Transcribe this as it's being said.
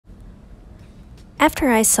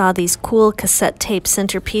After I saw these cool cassette tape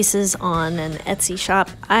centerpieces on an Etsy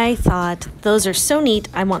shop, I thought, those are so neat,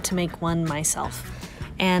 I want to make one myself.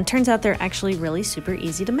 And turns out they're actually really super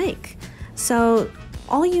easy to make. So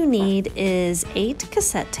all you need is 8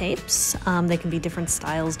 cassette tapes. They can be different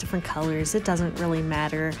styles, different colors, it doesn't really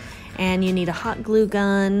matter. And you need a hot glue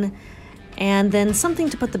gun, and then something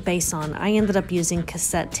to put the base on. I ended up using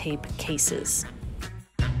cassette tape cases.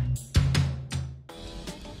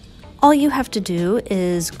 All you have to do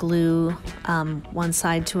is glue one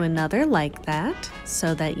side to another like that,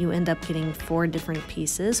 so that you end up getting 4 different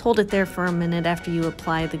pieces. Hold it there for a minute after you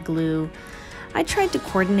apply the glue. I tried to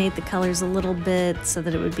coordinate the colors a little bit so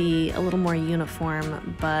that it would be a little more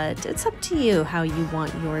uniform, but it's up to you how you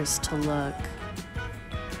want yours to look.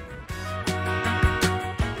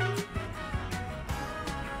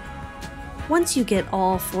 Once you get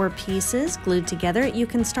all 4 pieces glued together, you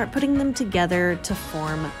can start putting them together to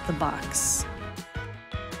form the box.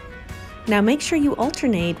 Now make sure you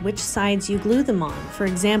alternate which sides you glue them on. For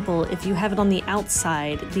example, if you have it on the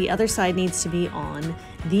outside, the other side needs to be on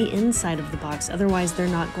the inside of the box, otherwise they're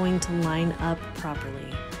not going to line up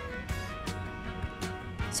properly.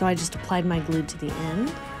 So I just applied my glue to the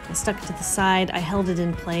end. I stuck it to the side, I held it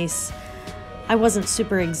in place. I wasn't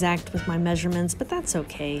super exact with my measurements, but that's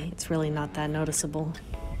okay. It's really not that noticeable.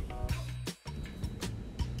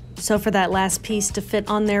 So for that last piece to fit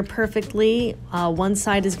on there perfectly, one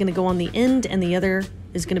side is going to go on the end and the other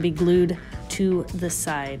is going to be glued to the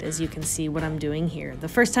side, as you can see what I'm doing here. The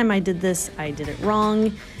first time I did this, I did it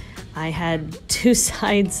wrong. I had 2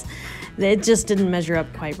 sides. It just didn't measure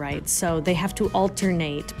up quite right, so they have to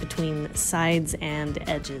alternate between sides and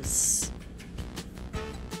edges.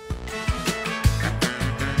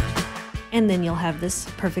 And then you'll have this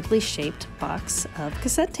perfectly shaped box of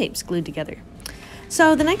cassette tapes glued together.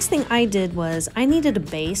 So the next thing I did was I needed a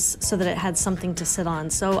base so that it had something to sit on.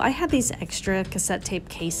 So I had these extra cassette tape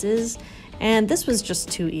cases, and this was just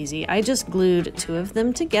too easy. I just glued 2 of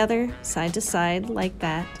them together, side to side, like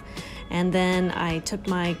that. And then I took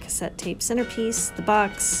my cassette tape centerpiece, the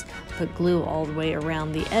box, put glue all the way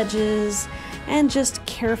around the edges, and just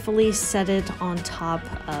carefully set it on top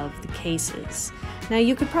of the cases. Now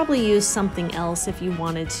you could probably use something else if you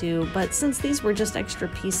wanted to, but since these were just extra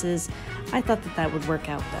pieces, I thought that that would work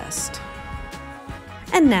out best.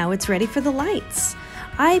 And now it's ready for the lights.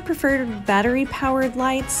 I preferred battery-powered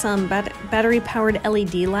lights, some battery-powered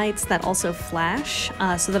LED lights that also flash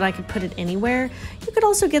so that I could put it anywhere. You could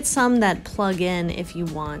also get some that plug in if you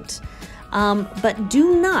want. But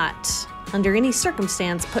do not, under any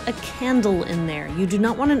circumstance, put a candle in there. You do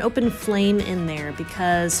not want an open flame in there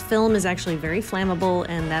because film is actually very flammable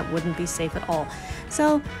and that wouldn't be safe at all.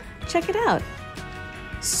 So check it out.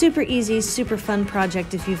 Super easy, super fun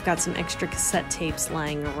project if you've got some extra cassette tapes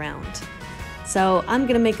lying around. So I'm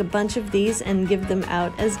gonna make a bunch of these and give them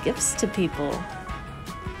out as gifts to people.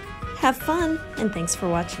 Have fun, and thanks for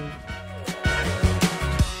watching.